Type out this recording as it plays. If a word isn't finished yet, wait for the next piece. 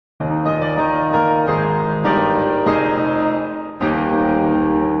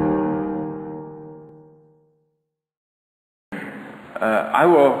I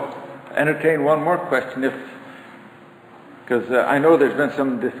will entertain one more question, because I know there's been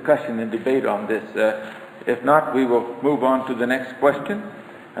some discussion and debate on this. If not, we will move on to the next question,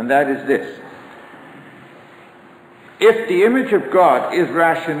 and that is this. If the image of God is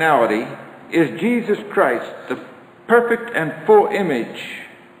rationality, is Jesus Christ the perfect and full image,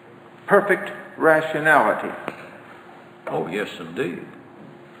 perfect rationality? Oh, yes, indeed.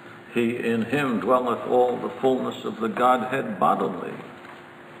 In him dwelleth all the fullness of the Godhead bodily.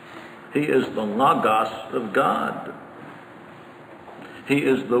 He is the Logos of God. He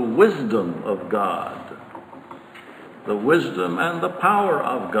is the wisdom of God, the wisdom and the power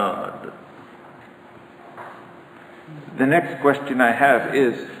of God. The next question I have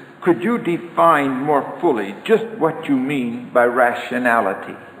is, could you define more fully just what you mean by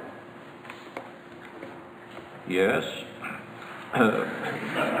rationality? Yes.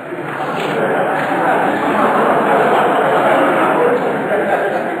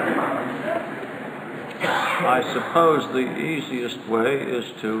 I suppose the easiest way is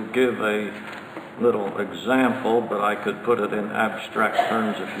to give a little example, but I could put it in abstract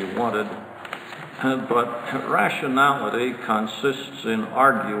terms if you wanted. But rationality consists in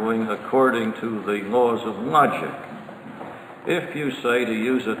arguing according to the laws of logic. If you say, to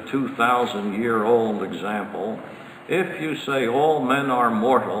use a 2,000-year-old example, if you say all men are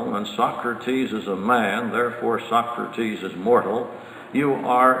mortal and Socrates is a man, therefore Socrates is mortal, you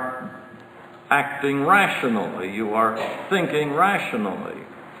are acting rationally, you are thinking rationally.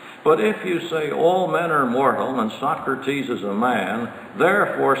 But if you say all men are mortal and Socrates is a man,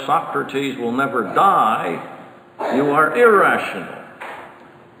 therefore Socrates will never die, you are irrational.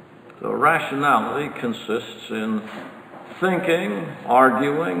 So rationality consists in thinking,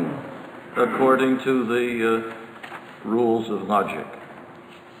 arguing according to the rules of logic.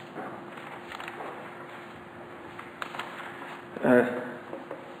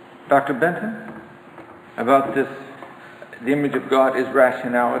 Dr. Benton, about this, the image of God is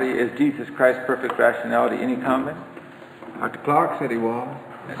rationality. Is Jesus Christ perfect rationality? Any comment? Dr. Clark said he was.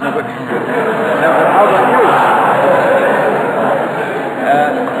 No, but how about you?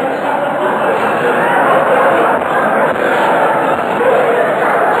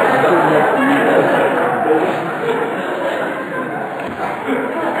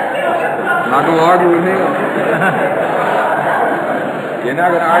 I'm not going to argue with him. You're not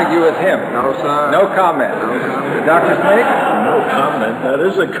going to argue with him? No, sir. No comment. No comment. Dr. Smick? No comment. That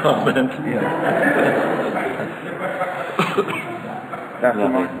is a comment.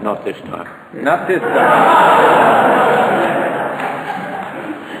 Not this time. Not this time.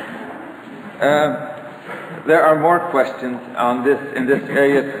 There are more questions on this in this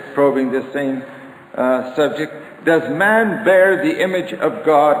area, probing this same subject. Does man bear the image of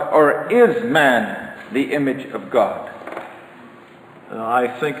God, or is man the image of God? I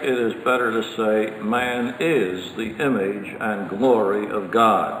think it is better to say man is the image and glory of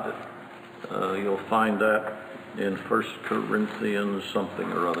God. You'll find that in 1 Corinthians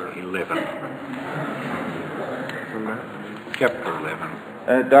something or other. 11. Chapter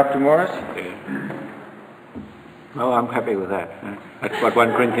 11. Dr. Morris? Yeah. Oh, I'm happy with that. That's what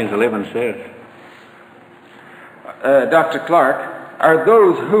 1 Corinthians 11 says. Dr. Clark, are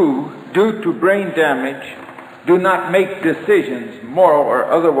those who, due to brain damage, do not make decisions, moral or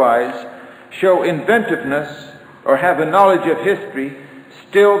otherwise, show inventiveness, or have a knowledge of history,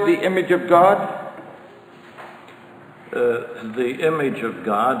 still the image of God? The image of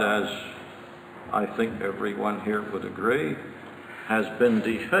God, as I think everyone here would agree, has been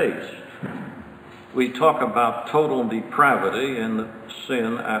defaced. We talk about total depravity, and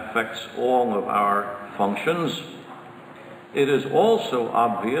sin affects all of our functions. It is also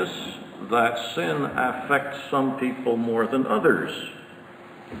obvious that sin affects some people more than others.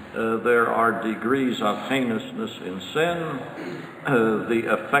 There are degrees of heinousness in sin. The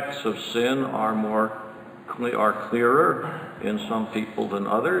effects of sin are clearer in some people than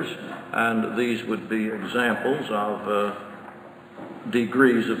others, and these would be examples of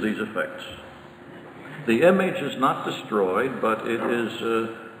degrees of these effects. The image is not destroyed, but it is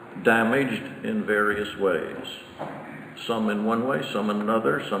damaged in various ways. Some in one way, some in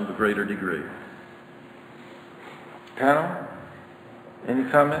another, some to greater degree. Panel, any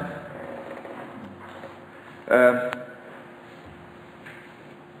comment?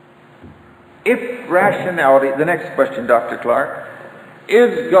 If rationality, the next question, Dr. Clark,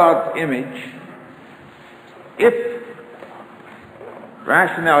 is God's image, if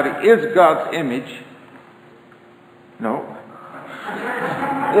rationality is God's image, no,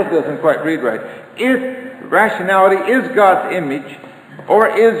 this doesn't quite read right. If rationality is God's image, or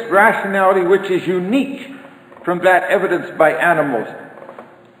is rationality which is unique from that evidenced by animals,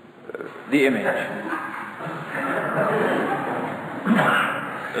 the image?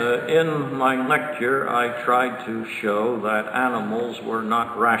 In my lecture, I tried to show that animals were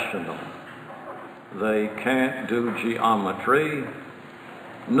not rational. They can't do geometry,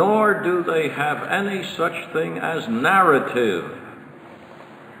 nor do they have any such thing as narrative.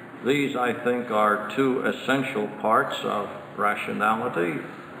 These, I think, are two essential parts of rationality,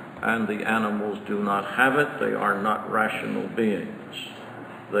 and the animals do not have it. They are not rational beings.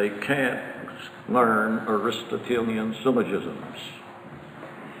 They can't learn Aristotelian syllogisms.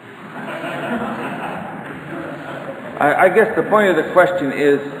 I guess the point of the question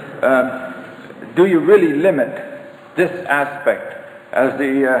is, do you really limit this aspect as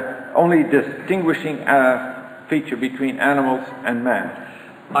the only distinguishing feature between animals and man?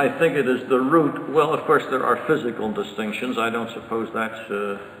 I think it is the root. Well, of course, there are physical distinctions. I don't suppose that's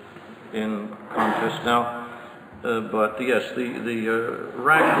in contest now. But yes, the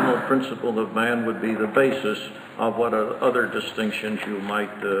rational principle of man would be the basis of what other distinctions you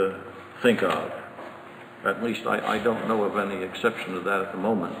might think of. At least I don't know of any exception to that at the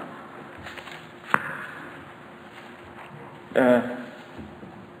moment.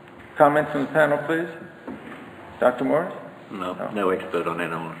 Comments from the panel, please? Dr. Morris? No expert on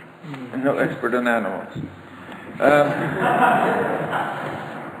animals. No expert on animals.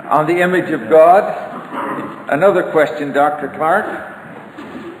 On the image of God, another question, Dr. Clark.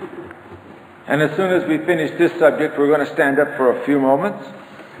 And as soon as we finish this subject, we're going to stand up for a few moments.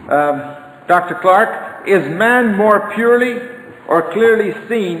 Dr. Clark, is man more purely or clearly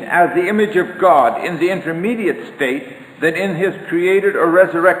seen as the image of God in the intermediate state than in his created or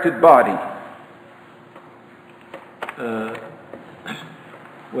resurrected body?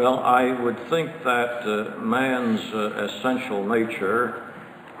 Well, I would think that man's essential nature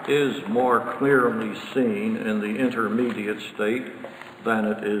is more clearly seen in the intermediate state than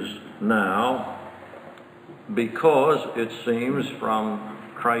it is now, because it seems from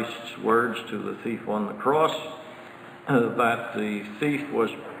Christ's words to the thief on the cross that the thief was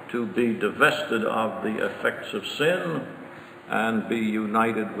to be divested of the effects of sin and be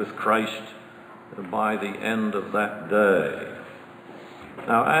united with Christ by the end of that day.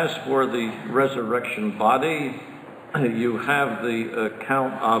 Now, as for the resurrection body, you have the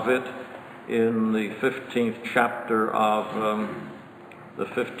account of it in the 15th chapter of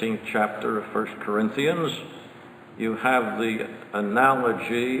 1 Corinthians. You have the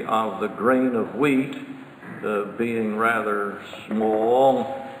analogy of the grain of wheat being rather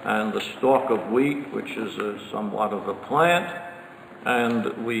small, and the stalk of wheat, which is somewhat of a plant.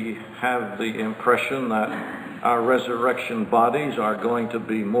 And we have the impression that our resurrection bodies are going to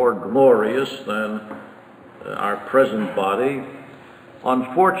be more glorious than our present body.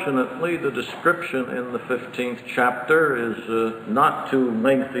 Unfortunately, the description in the 15th chapter is not too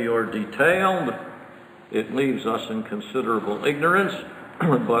lengthy or detailed. It leaves us in considerable ignorance,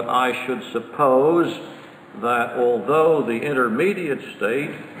 but I should suppose that although the intermediate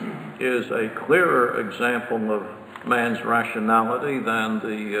state is a clearer example of man's rationality than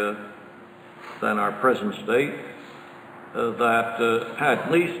our present state, that at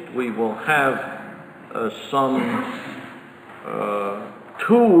least we will have some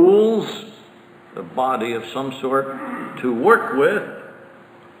tools, a body of some sort to work with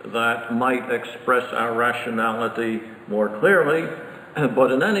that might express our rationality more clearly.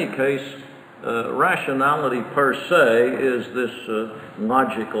 But in any case, rationality per se is this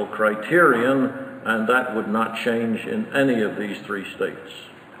logical criterion, and that would not change in any of these three states.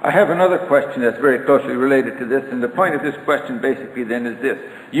 I have another question that's very closely related to this, and the point of this question basically then is this.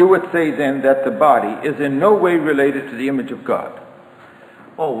 You would say then that the body is in no way related to the image of God.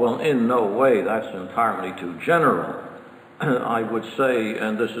 Oh, well, in no way. That's entirely too general. I would say,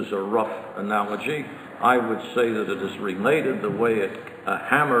 and this is a rough analogy, I would say that it is related the way a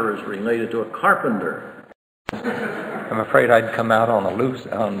hammer is related to a carpenter. I'm afraid I'd come out on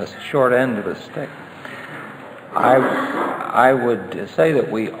the short end of the stick. I would say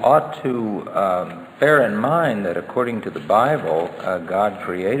that we ought to bear in mind that according to the Bible, God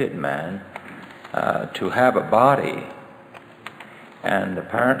created man to have a body, and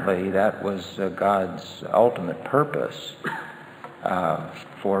apparently that was God's ultimate purpose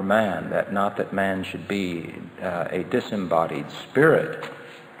for man, that not that man should be a disembodied spirit,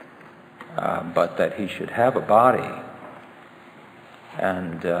 but that he should have a body.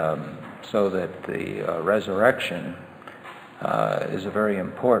 And so that the resurrection is a very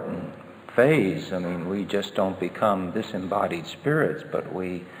important phase. I mean, we just don't become disembodied spirits, but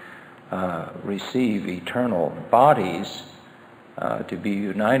we receive eternal bodies to be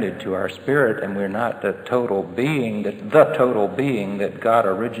united to our spirit, and we're not the total being that God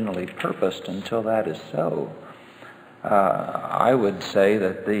originally purposed until that is so. I would say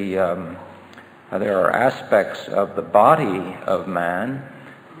that there are aspects of the body of man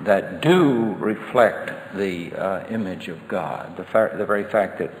that do reflect the image of God. The very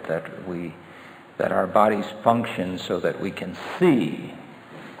fact that our bodies function so that we can see.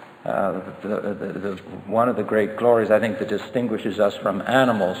 One of the great glories, I think, that distinguishes us from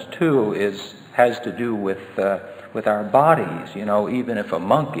animals too has to do with our bodies. You know, even if a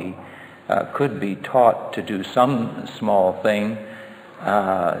monkey could be taught to do some small thing,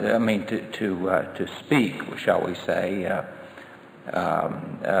 to speak, shall we say,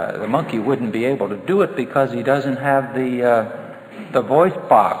 the monkey wouldn't be able to do it because he doesn't have the voice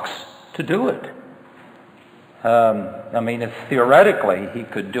box to do it. If theoretically he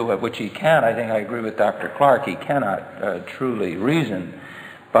could do it, which he can, I think I agree with Dr. Clark, he cannot truly reason.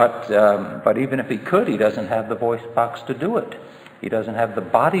 But even if he could, he doesn't have the voice box to do it. He doesn't have the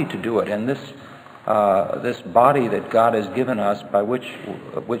body to do it. And this body that God has given us, by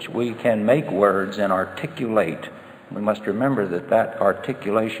which we can make words and articulate, we must remember that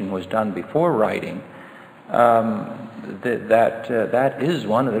articulation was done before writing. That is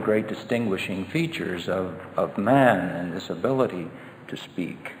one of the great distinguishing features of man, and this ability to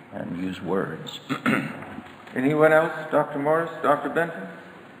speak and use words. Anyone else? Dr. Morris? Dr. Benton?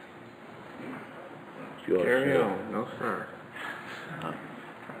 Carry on. No, sir.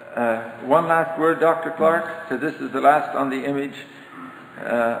 One last word, Dr. Clark. So this is the last on the image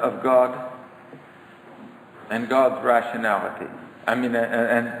of God and God's rationality. And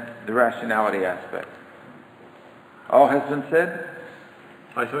the rationality aspect. All has been said?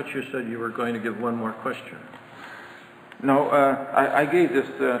 I thought you said you were going to give one more question. No, I gave this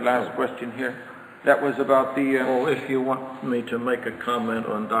last question here. That was about the... if you want me to make a comment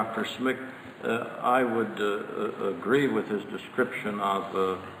on Dr. Smick, I would agree with his description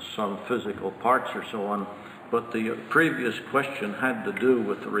of some physical parts or so on, but the previous question had to do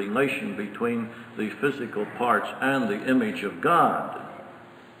with the relation between the physical parts and the image of God.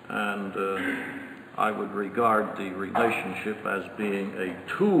 And I would regard the relationship as being a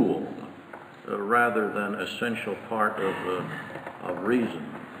tool rather than essential part of reason.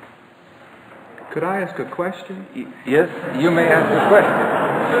 Could I ask a question? Yes, you may ask a question.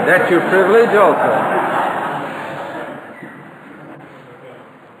 That's your privilege also.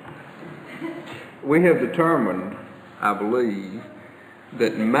 We have determined, I believe,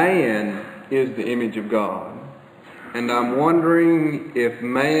 that man is the image of God. And I'm wondering if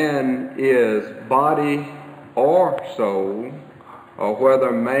man is body or soul, or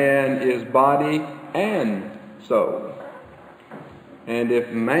whether man is body and soul. And if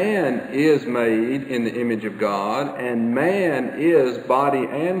man is made in the image of God, and man is body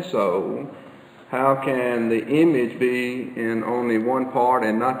and soul, how can the image be in only one part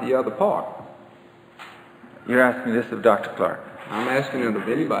and not the other part? You're asking this of Dr. Clark. I'm asking it of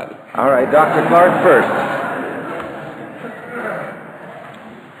anybody. All right, Dr. Clark first.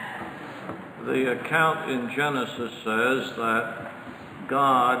 The account in Genesis says that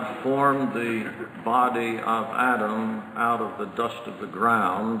God formed the body of Adam out of the dust of the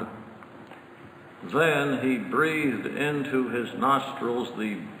ground. Then he breathed into his nostrils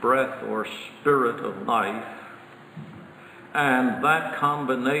the breath or spirit of life, and that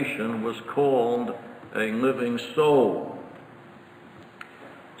combination was called a living soul.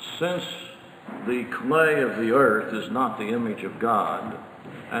 Since the clay of the earth is not the image of God,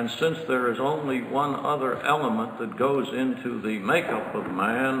 and since there is only one other element that goes into the makeup of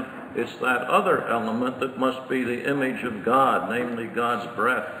man, it's that other element that must be the image of God, namely God's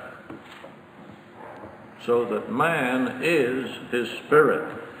breath. So that man is his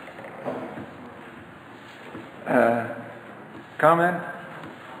spirit. Comment?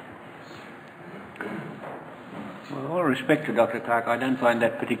 With all respect to Dr. Clark, I don't find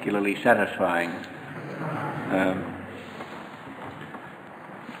that particularly satisfying.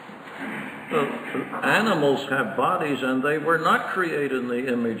 Animals have bodies, and they were not created in the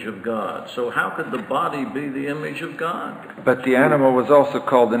image of God. So how could the body be the image of God? But the animal was also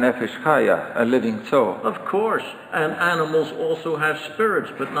called the nefesh chaya, a living soul. Of course. And animals also have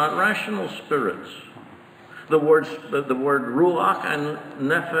spirits, but not rational spirits. The word ruach and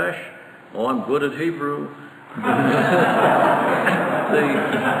nefesh, I'm good at Hebrew.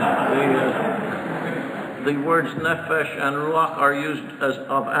 The words nefesh and ruach are used as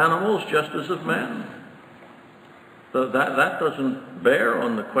of animals just as of men. So that doesn't bear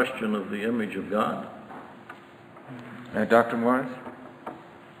on the question of the image of God. Dr. Morris?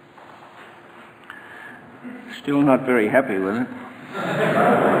 Still not very happy with it.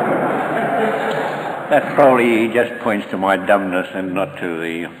 That probably just points to my dumbness and not to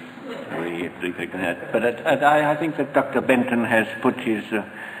the but I think that Dr. Benton has put his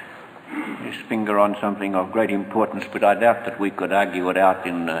finger on something of great importance, but I doubt that we could argue it out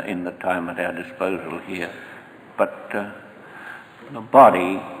in the time at our disposal here. But the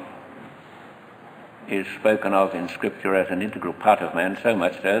body is spoken of in Scripture as an integral part of man, so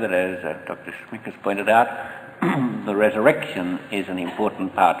much so that, as Dr. Smick has pointed out, the resurrection is an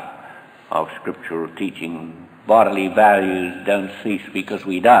important part of scriptural teaching. Bodily values don't cease because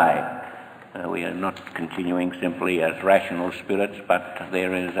we die. We are not continuing simply as rational spirits, but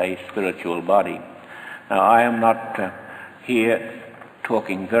there is a spiritual body. Now, I am not here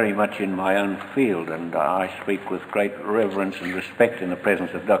talking very much in my own field, and I speak with great reverence and respect in the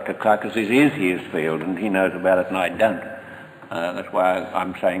presence of Dr. Clark, because this is his field, and he knows about it and I don't. That's why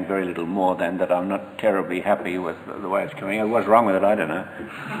I'm saying very little more than that I'm not terribly happy with the way it's coming. What's wrong with it, I don't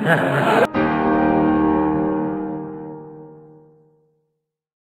know.